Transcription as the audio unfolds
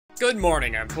Good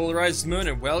morning, I'm PolarizedMoon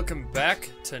and welcome back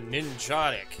to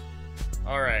Ninjahtic.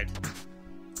 Alright,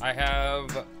 I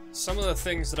have some of the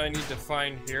things that I need to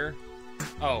find here.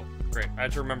 Oh, great, I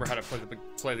have to remember how to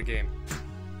play the game.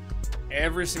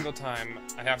 Every single time,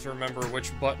 I have to remember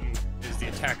which button is the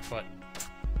attack button.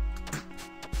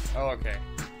 Oh, okay.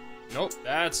 Nope,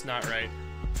 that's not right.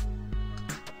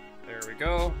 There we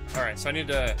go. Alright, so I need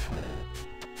to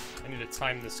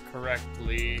time this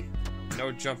correctly. No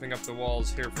jumping up the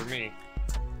walls here for me.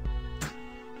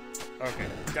 Okay,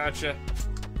 gotcha.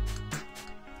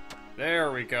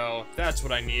 There we go. That's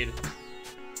what I need.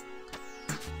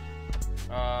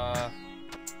 That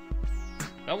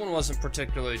one wasn't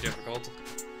particularly difficult.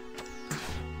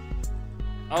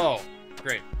 Oh,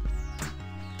 great.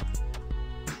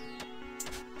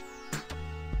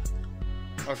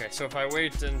 Okay, so if I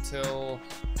wait until...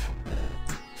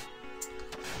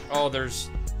 Oh, there's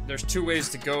two ways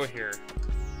to go here.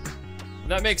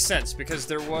 That makes sense because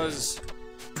there was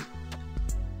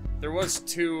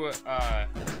two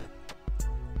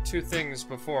things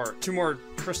before, two more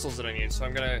crystals that I need. So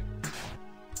I'm gonna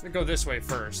go this way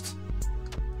first.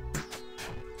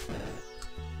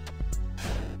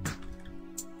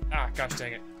 Ah, gosh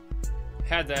dang it!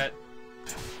 Had that.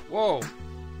 Whoa,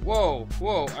 whoa,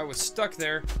 whoa! I was stuck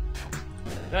there.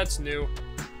 That's new.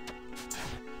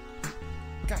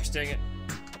 Gosh dang it.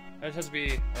 That has to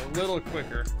be a little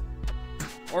quicker.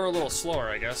 Or a little slower,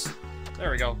 I guess. There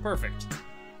we go. Perfect.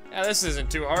 Yeah, this isn't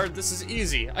too hard. This is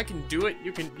easy. I can do it.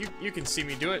 You can see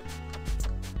me do it.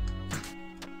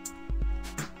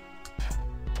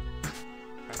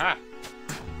 Aha.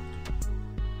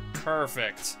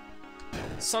 Perfect.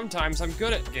 Sometimes I'm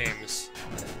good at games.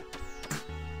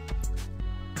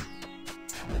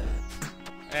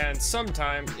 And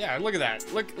sometimes, yeah, look at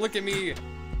that. Look at me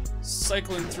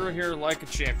cycling through here like a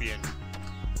champion.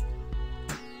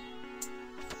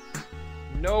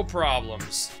 No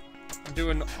problems. I'm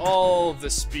doing all the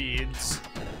speeds.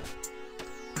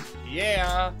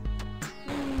 Yeah.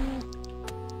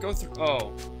 Go through.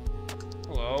 Oh.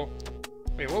 Hello.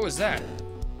 Wait, what was that?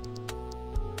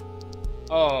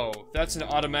 Oh, that's an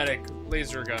automatic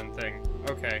laser gun thing.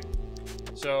 Okay.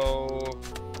 So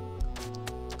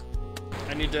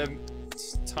I need to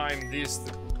time these.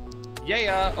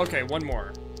 Yeah. Okay, one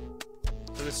more.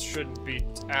 So this shouldn't be.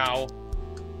 Ow.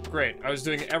 Great. I was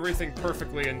doing everything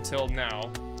perfectly until now.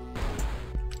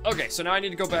 Okay, so now I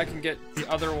need to go back and get the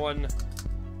other one.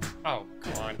 Oh,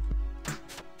 come on.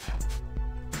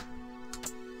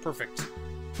 Perfect.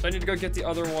 So I need to go get the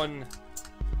other one.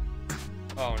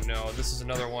 Oh no, this is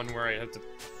another one where I have to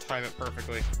time it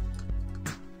perfectly.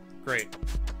 Great.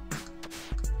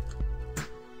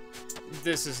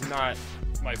 This is not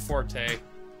my forte.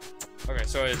 Okay,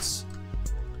 so it's...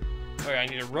 Okay, I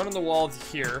need to run on the wall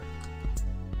here.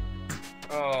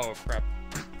 Oh, crap.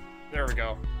 There we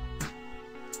go.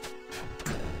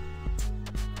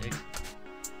 Okay.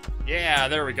 Yeah,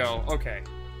 there we go. Okay.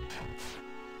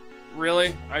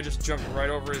 Really? I just jumped right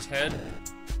over his head?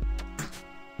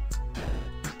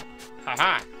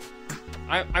 Haha!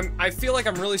 I feel like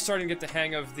I'm really starting to get the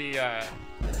hang of the,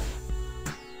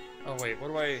 Oh, wait, what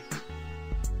do I...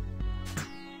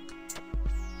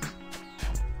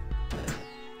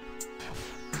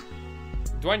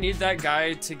 Do I need that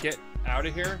guy to get out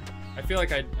of here? I feel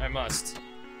like I must.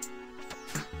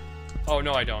 Oh,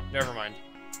 no, I don't. Never mind.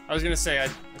 I was gonna say, I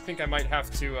think I might have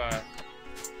to,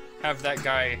 have that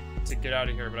guy to get out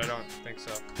of here, but I don't think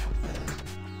so.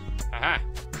 Aha!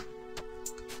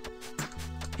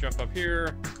 Jump up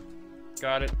here.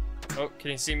 Got it. Oh,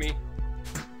 can he see me?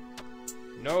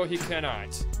 No, he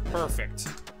cannot. Perfect.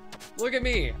 Look at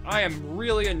me! I am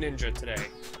really a ninja today.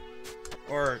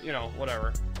 Or, you know,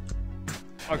 whatever.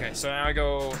 Okay, so now I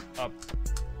go up.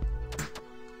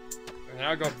 And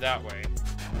now I go up that way.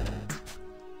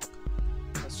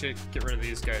 Let's get rid of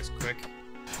these guys quick.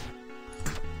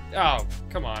 Oh,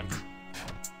 come on.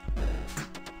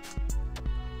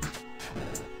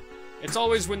 It's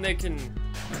always when they can...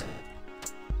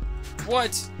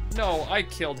 What? No, I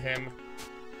killed him.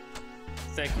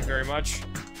 Thank you very much.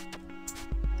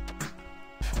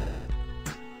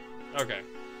 Okay,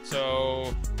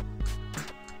 so...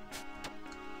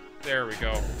 There we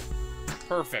go.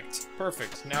 Perfect.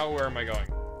 Perfect. Now where am I going?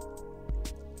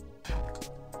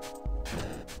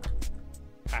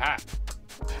 Haha.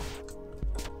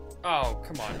 Oh,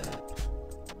 come on.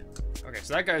 Okay,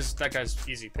 so that guy's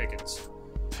easy pickings.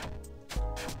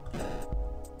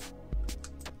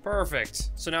 Perfect.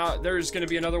 So now there's gonna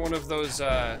be another one of those,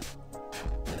 I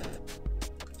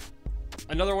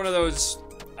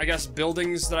guess,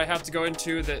 buildings that I have to go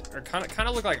into that are kind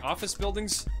of look like office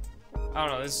buildings. I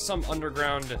don't know, there's some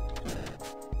underground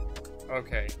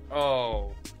Okay.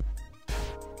 Oh.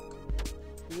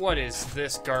 What is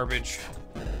this garbage?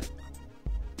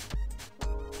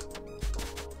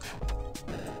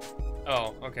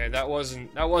 Oh, okay. That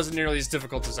wasn't nearly as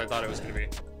difficult as I thought it was gonna be.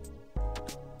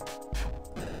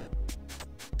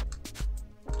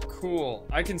 Cool.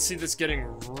 I can see this getting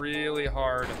really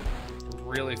hard,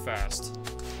 really fast.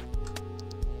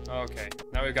 Okay.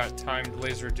 Now we've got timed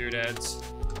laser doodads.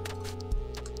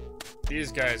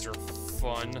 These guys are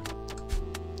fun.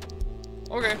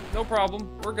 Okay, no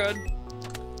problem. We're good.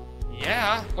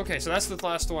 Yeah. Okay, so that's the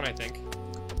last one, I think.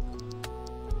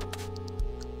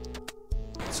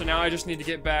 So now I just need to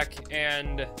get back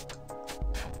and...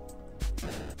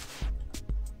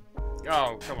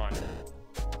 Oh, come on.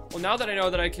 Well, now that I know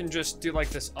that I can just do, like,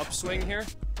 this upswing here.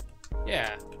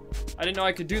 Yeah. I didn't know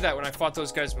I could do that when I fought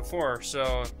those guys before,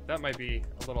 so that might be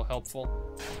a little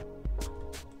helpful.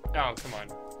 Oh, come on.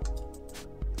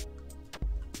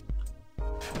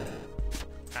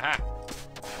 Aha.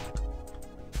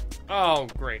 Oh,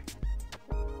 great.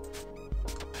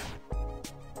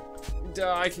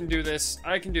 Duh, I can do this.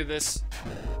 I can do this.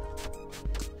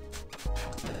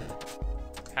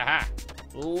 Haha.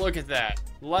 Look at that.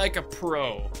 Like a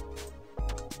pro.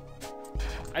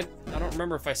 I don't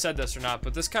remember if I said this or not,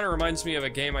 but this kind of reminds me of a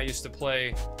game I used to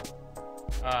play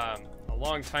a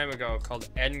long time ago called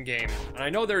Endgame. And I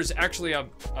know there's actually a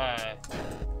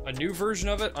new version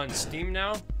of it on Steam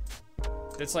now.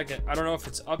 It's like I don't know if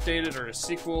it's updated or a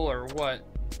sequel or what,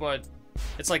 but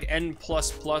it's like N++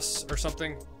 or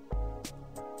something.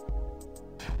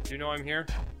 Do you know I'm here?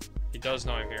 He does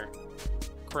know I'm here.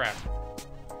 Crap.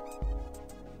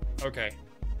 Okay.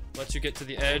 Let you get to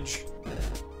the edge.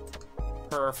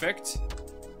 Perfect.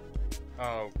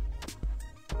 Oh.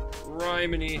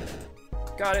 Rhyminy.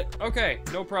 Got it. Okay,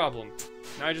 no problem.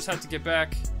 Now I just have to get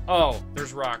back. Oh,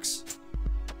 there's rocks.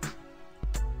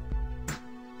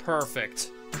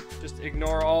 Perfect. Just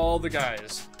ignore all the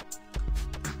guys.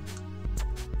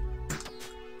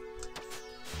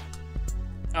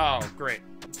 Oh, great.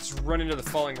 Just run into the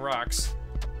falling rocks.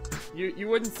 You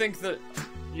wouldn't think that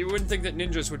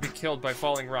ninjas would be killed by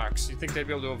falling rocks. You'd think they'd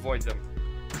be able to avoid them.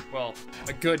 Well,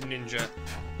 a good ninja.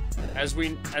 As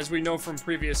we know from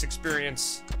previous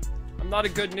experience, I'm not a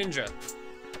good ninja.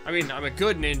 I mean, I'm a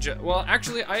good ninja. Well,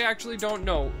 actually, I actually don't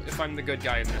know if I'm the good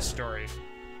guy in this story.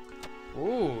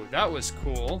 Ooh, that was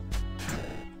cool.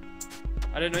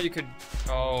 I didn't know you could...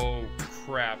 Oh,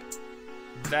 crap.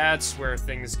 That's where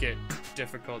things get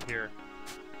difficult here.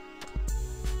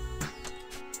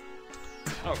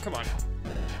 Oh, come on.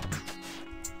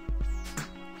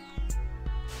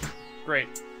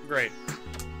 Great, great.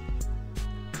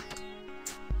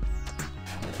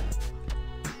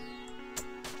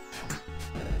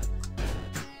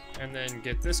 And then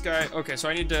get this guy. Okay, so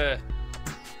I need to...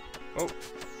 Oh.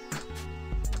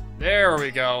 There we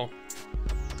go.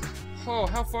 Oh,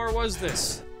 how far was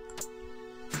this?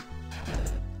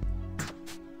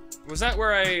 Was that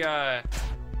where I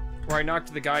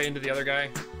knocked the guy into the other guy?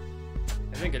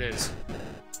 I think it is.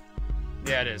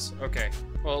 Yeah, it is. Okay.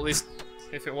 Well, at least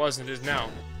if it wasn't, it is now.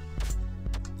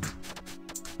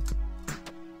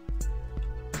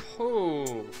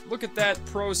 Oh, look at that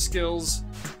pro skills.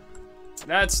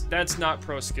 That's not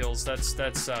pro skills. That's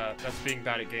being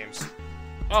bad at games.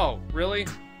 Oh, really?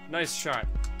 Nice shot.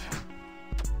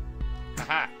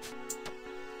 Haha.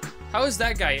 How is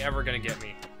that guy ever gonna get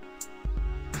me?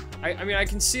 I mean, I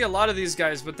can see a lot of these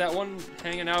guys, but that one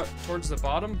hanging out towards the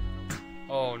bottom?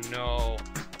 Oh, no.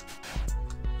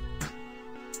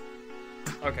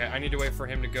 Okay, I need to wait for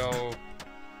him to go...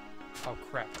 Oh,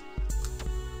 crap.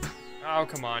 Oh,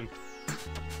 come on.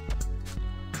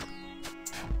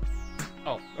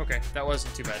 Oh, okay. That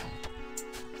wasn't too bad.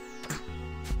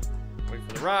 Wait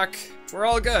for the rock. We're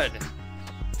all good.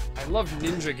 I love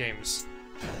ninja games.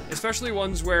 Especially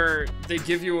ones where they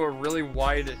give you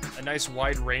a nice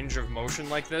wide range of motion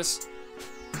like this.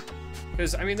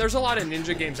 Because, I mean, there's a lot of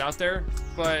ninja games out there,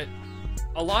 but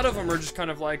a lot of them are just kind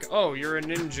of like, oh, you're a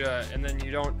ninja, and then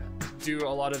you don't do a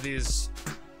lot of these,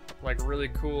 like, really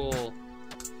cool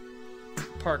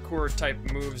parkour-type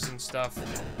moves and stuff.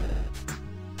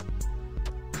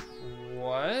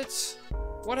 What?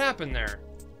 What happened there?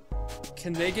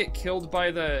 Can they get killed by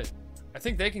the... I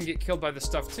think they can get killed by the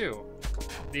stuff, too.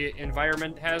 The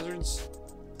environment hazards.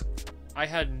 I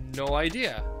had no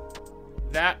idea.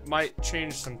 That might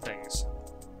change some things.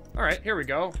 Alright, here we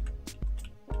go.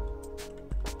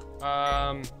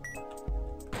 Oh,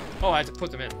 I had to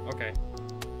put them in. Okay.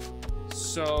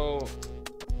 So...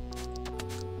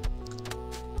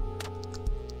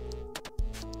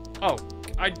 Oh,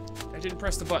 I didn't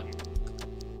press the button.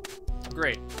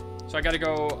 Great. So I gotta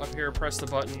go up here, press the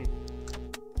button.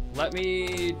 Let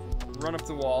me run up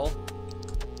the wall.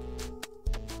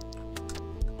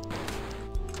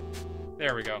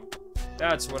 There we go.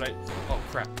 That's what I... Oh,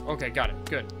 crap. Okay, got it.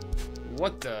 Good.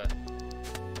 What the...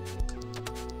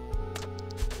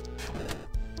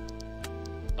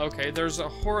 Okay, there's a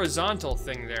horizontal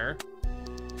thing there.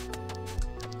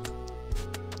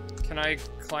 Can I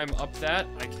climb up that?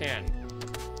 I can.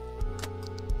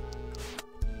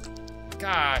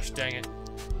 Gosh, dang it.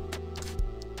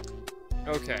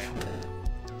 Okay.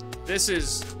 This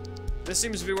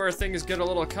seems to be where things get a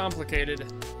little complicated.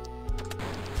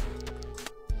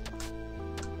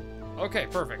 Okay,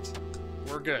 perfect.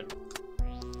 We're good.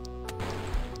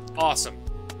 Awesome.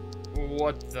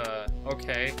 What the...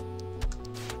 Okay.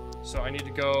 So I need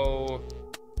to go...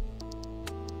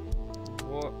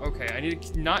 Okay, I need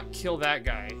to not kill that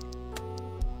guy.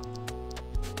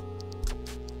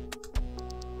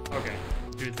 Okay,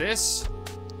 do this.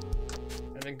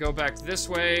 And then go back this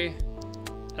way.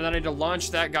 And then I need to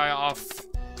launch that guy off.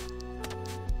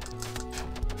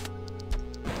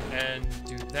 And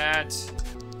do that.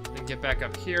 And get back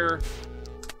up here.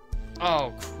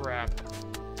 Oh, crap.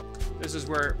 This is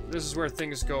where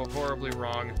things go horribly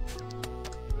wrong.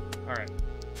 Alright.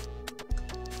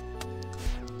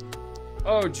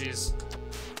 Oh, jeez.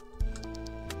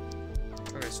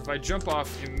 Okay, so if I jump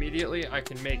off immediately, I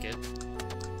can make it.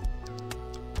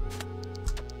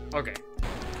 Okay.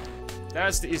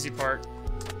 That's the easy part.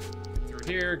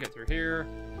 Get through here.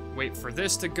 Wait for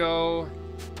this to go.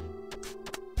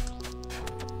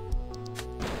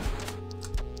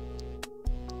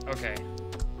 Okay.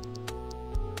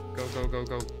 Go, go, go,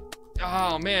 go.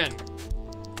 Oh, man.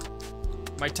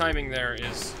 My timing there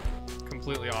is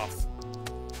completely off.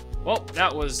 Well,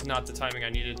 that was not the timing I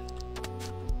needed.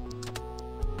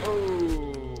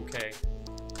 Okay.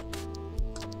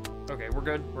 Okay, we're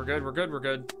good. We're good. We're good. We're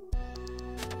good.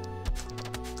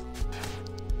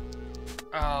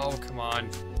 Oh, come on.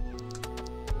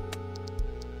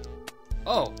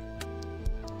 Oh.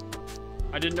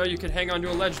 I didn't know you could hang onto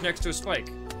a ledge next to a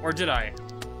spike. Or did I?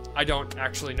 I don't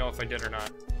actually know if I did or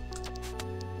not.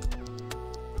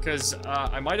 Because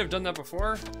I might have done that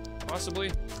before,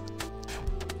 possibly.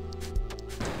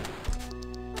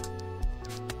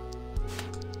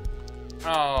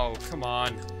 Oh, come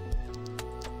on.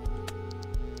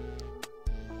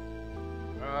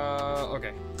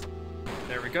 Okay.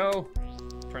 There we go.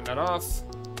 Turn that off.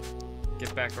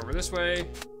 Get back over this way.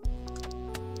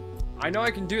 I know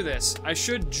I can do this. I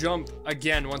should jump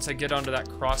again once I get onto that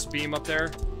cross beam up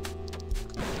there.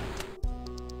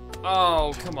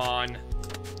 Oh, come on.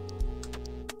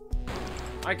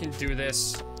 I can do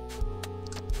this.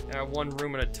 Yeah, one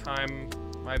room at a time.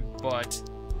 My butt.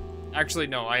 Actually,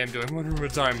 no, I am doing one room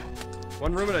at a time.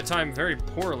 One room at a time very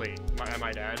poorly, I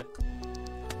might add.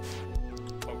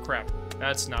 Oh, crap.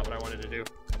 That's not what I wanted to do.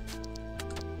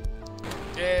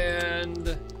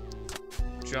 And...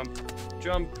 jump,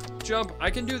 jump, jump.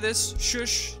 I can do this.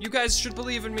 Shush. You guys should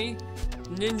believe in me.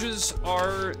 Ninjas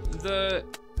are the...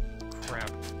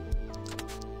 Crap.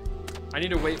 I need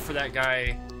to wait for that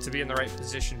guy to be in the right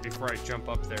position before I jump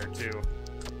up there, too.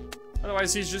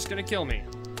 Otherwise, he's just gonna kill me.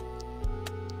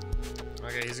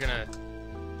 Okay, he's gonna...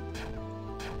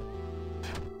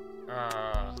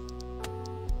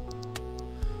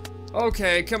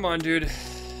 Okay, come on, dude.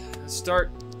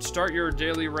 Start your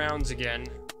daily rounds again.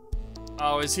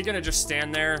 Oh, is he gonna just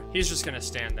stand there? He's just gonna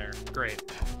stand there. Great.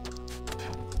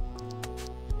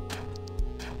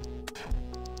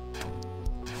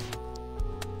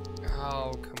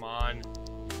 Oh, come on.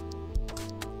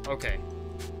 Okay.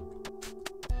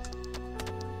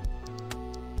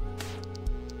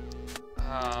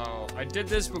 Oh, I did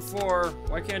this before.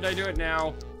 Why can't I do it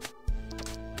now?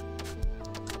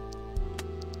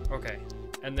 Okay.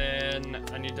 And then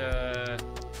I need to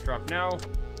drop now.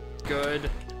 Good.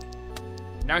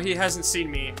 Now he hasn't seen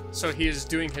me, so he is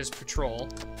doing his patrol,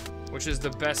 which is the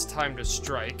best time to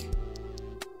strike.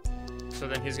 So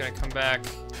then he's gonna come back.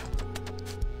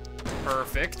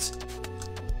 Perfect.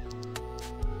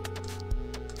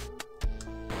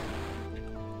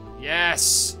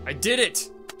 Yes! I did it!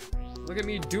 Look at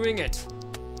me doing it.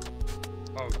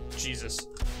 Oh, Jesus.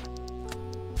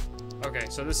 Okay,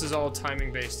 so this is all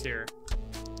timing based here.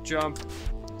 Jump.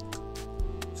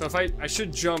 So if I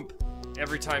should jump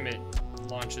every time it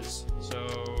launches. So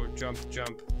jump,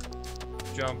 jump,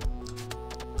 jump.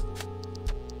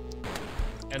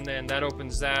 And then that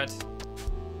opens that.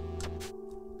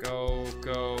 Go,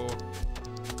 go.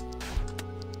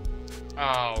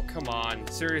 Oh, come on.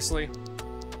 Seriously?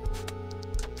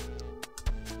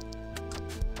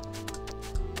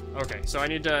 Okay, so I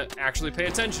need to actually pay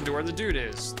attention to where the dude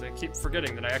is. They keep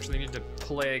forgetting that I actually need to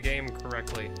play a game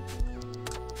correctly.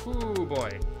 Ooh,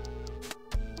 boy.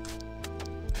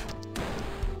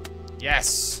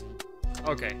 Yes!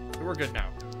 Okay, we're good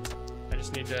now. I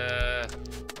just need to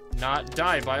not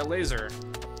die by a laser.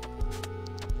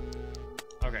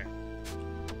 Okay.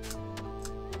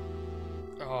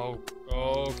 Oh,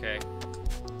 okay.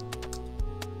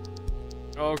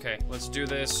 Okay, let's do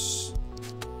this.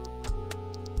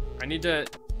 I need to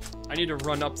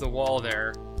run up the wall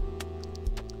there.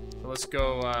 So let's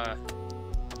go,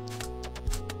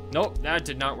 Nope, that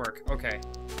did not work. Okay.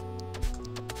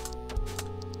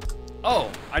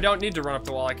 Oh, I don't need to run up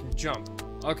the wall, I can jump.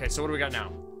 Okay, so what do we got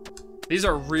now? These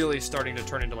are really starting to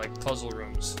turn into, like, puzzle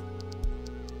rooms.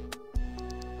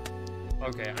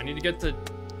 Okay, I need to get the...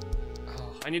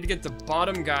 Oh, I need to get the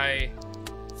bottom guy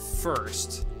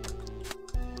first.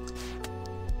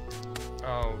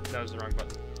 Oh, that was the wrong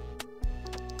button.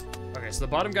 Okay, so the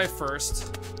bottom guy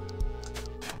first.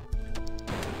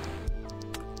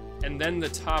 And then the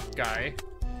top guy.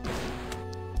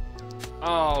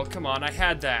 Oh, come on, I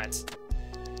had that.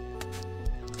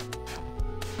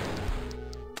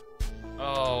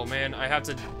 Oh, man, I have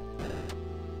to...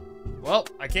 Well,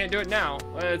 I can't do it now.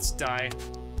 Let's die.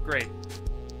 Great.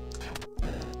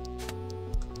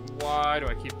 Why do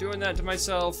I keep doing that to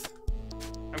myself?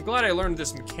 I'm glad I learned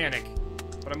this mechanic,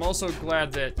 but I'm also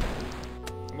glad that...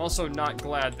 I'm also not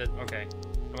glad that... Okay,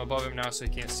 I'm above him now so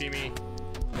he can't see me.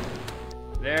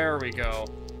 There we go.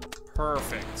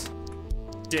 Perfect.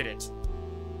 Did it.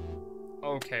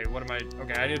 Okay, what am I...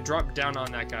 Okay, I need to drop down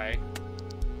on that guy.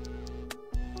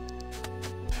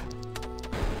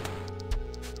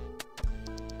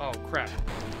 Oh, crap.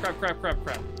 Crap, crap, crap,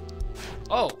 crap.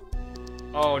 Oh!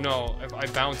 Oh, no. I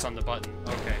bounce on the button.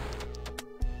 Okay.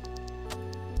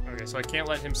 Okay, so I can't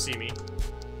let him see me.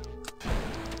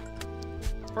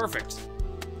 Perfect.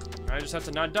 I just have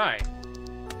to not die.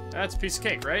 That's a piece of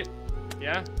cake, right?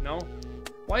 Yeah? No?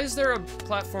 Why is there a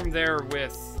platform there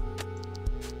with...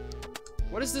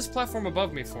 What is this platform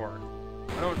above me for?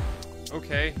 I don't...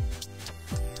 Okay.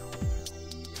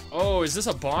 Oh, is this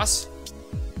a boss?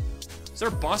 Is there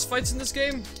boss fights in this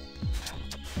game?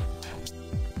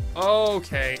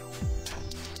 Okay.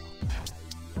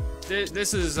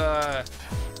 This is a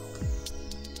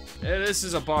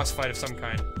boss fight of some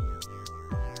kind.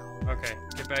 Okay,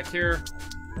 get back here.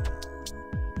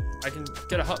 I can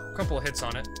get a couple of hits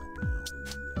on it.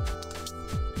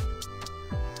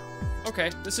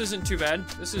 Okay, this isn't too bad.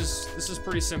 This is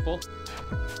pretty simple.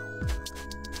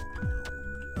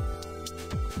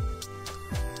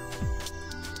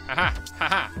 Haha,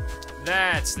 haha.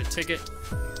 That's the ticket.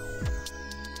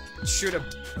 Shoot a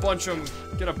bunch of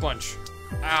them. Get a bunch.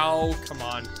 Ow, come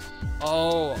on.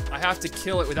 Oh, I have to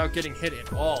kill it without getting hit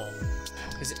at all.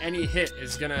 Because any hit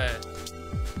is gonna...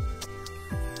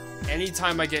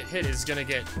 Anytime I get hit is gonna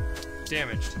get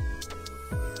damaged.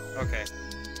 Okay.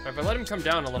 If I let him come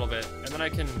down a little bit, and then I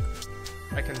can...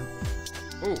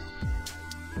 Ooh.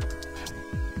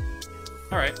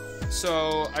 Alright.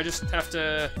 So, I just have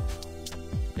to...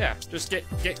 Yeah, just get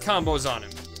combos on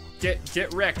him.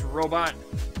 Get wrecked, robot.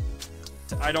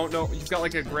 I don't know. You've got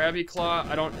like a grabby claw.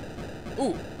 I don't...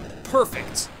 Ooh,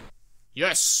 perfect.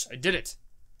 Yes, I did it.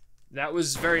 That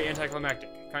was very anticlimactic.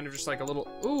 Kind of just like a little...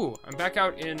 Ooh, I'm back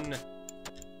out in...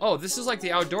 Oh, this is like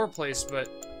the outdoor place, but...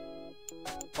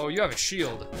 Oh, you have a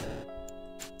shield.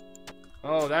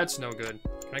 Oh, that's no good.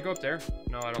 Can I go up there?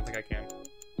 No, I don't think I can.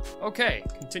 Okay,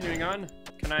 continuing on.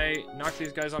 Can I knock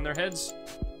these guys on their heads?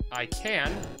 I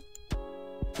can.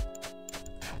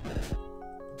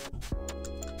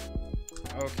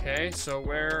 Okay, so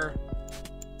where...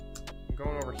 I'm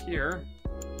going over here.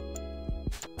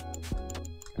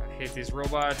 I hate these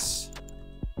robots.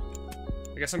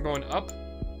 I guess I'm going up.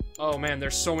 Oh man,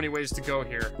 there's so many ways to go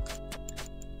here.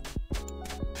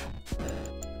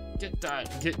 Get dead.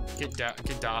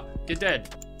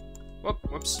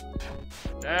 Whoops.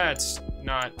 That's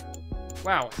not...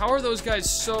 Wow, how are those guys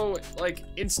so, like,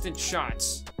 instant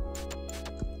shots?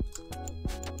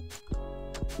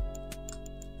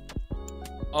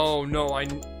 Oh no, I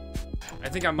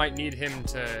think I might need him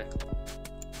to...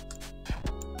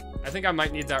 I think I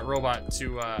might need that robot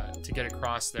to get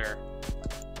across there.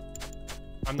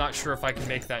 I'm not sure if I can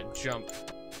make that jump.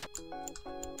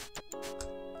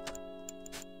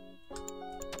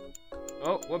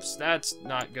 Oh, whoops, that's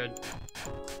not good.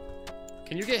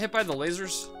 Can you get hit by the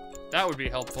lasers? That would be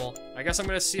helpful. I guess I'm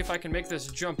gonna see if I can make this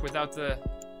jump without the...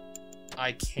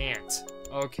 I can't.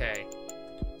 Okay.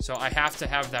 So I have to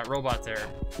have that robot there.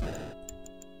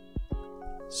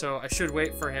 So I should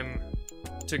wait for him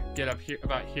to get up here,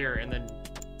 about here, and then...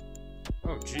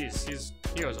 Oh, jeez.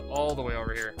 He goes all the way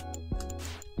over here.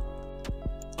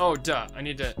 Oh, duh. I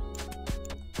need to...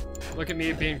 Look at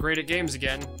me being great at games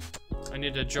again. I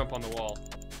need to jump on the wall.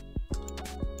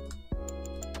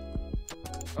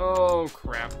 Oh,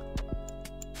 crap.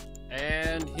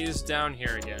 And he's down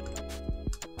here again.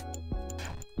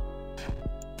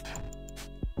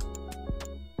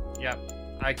 Yep,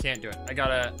 I can't do it. I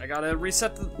gotta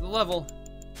reset the level.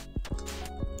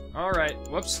 Alright,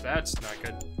 whoops, that's not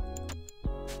good.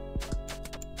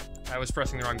 I was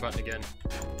pressing the wrong button again.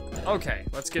 Okay,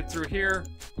 let's get through here.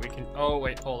 We can, oh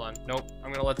wait, hold on. Nope,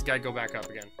 I'm gonna let the guy go back up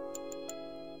again.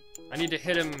 I need to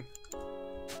hit him.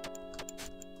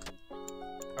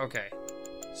 Okay,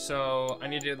 so I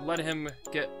need to let him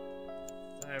get,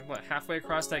 what, halfway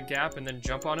across that gap and then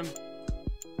jump on him?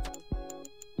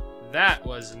 That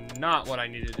was not what I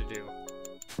needed to do.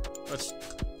 Let's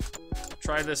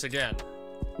try this again.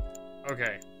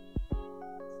 Okay.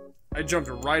 I jumped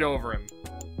right over him.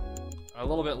 A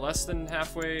little bit less than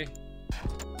halfway.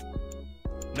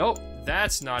 Nope,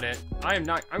 that's not it. I'm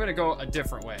gonna go a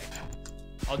different way.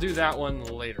 I'll do that one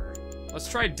later. Let's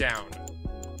try down.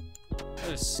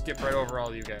 I'll just skip right over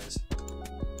all you guys.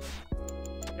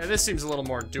 Yeah, this seems a little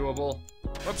more doable.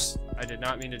 Whoops, I did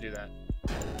not mean to do that.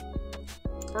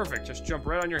 Perfect, just jump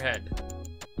right on your head.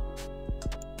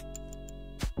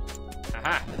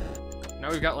 Aha! Now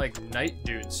we've got, like, night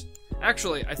dudes.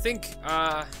 Actually, I think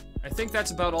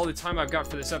that's about all the time I've got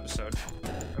for this episode.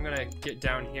 I'm gonna get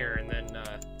down here and then,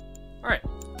 alright.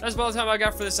 That's about all the time I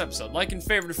got for this episode. Like and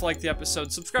favorite if you liked the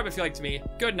episode. Subscribe if you liked me.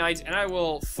 Good night, and I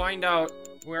will find out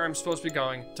where I'm supposed to be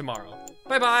going tomorrow.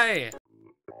 Bye-bye!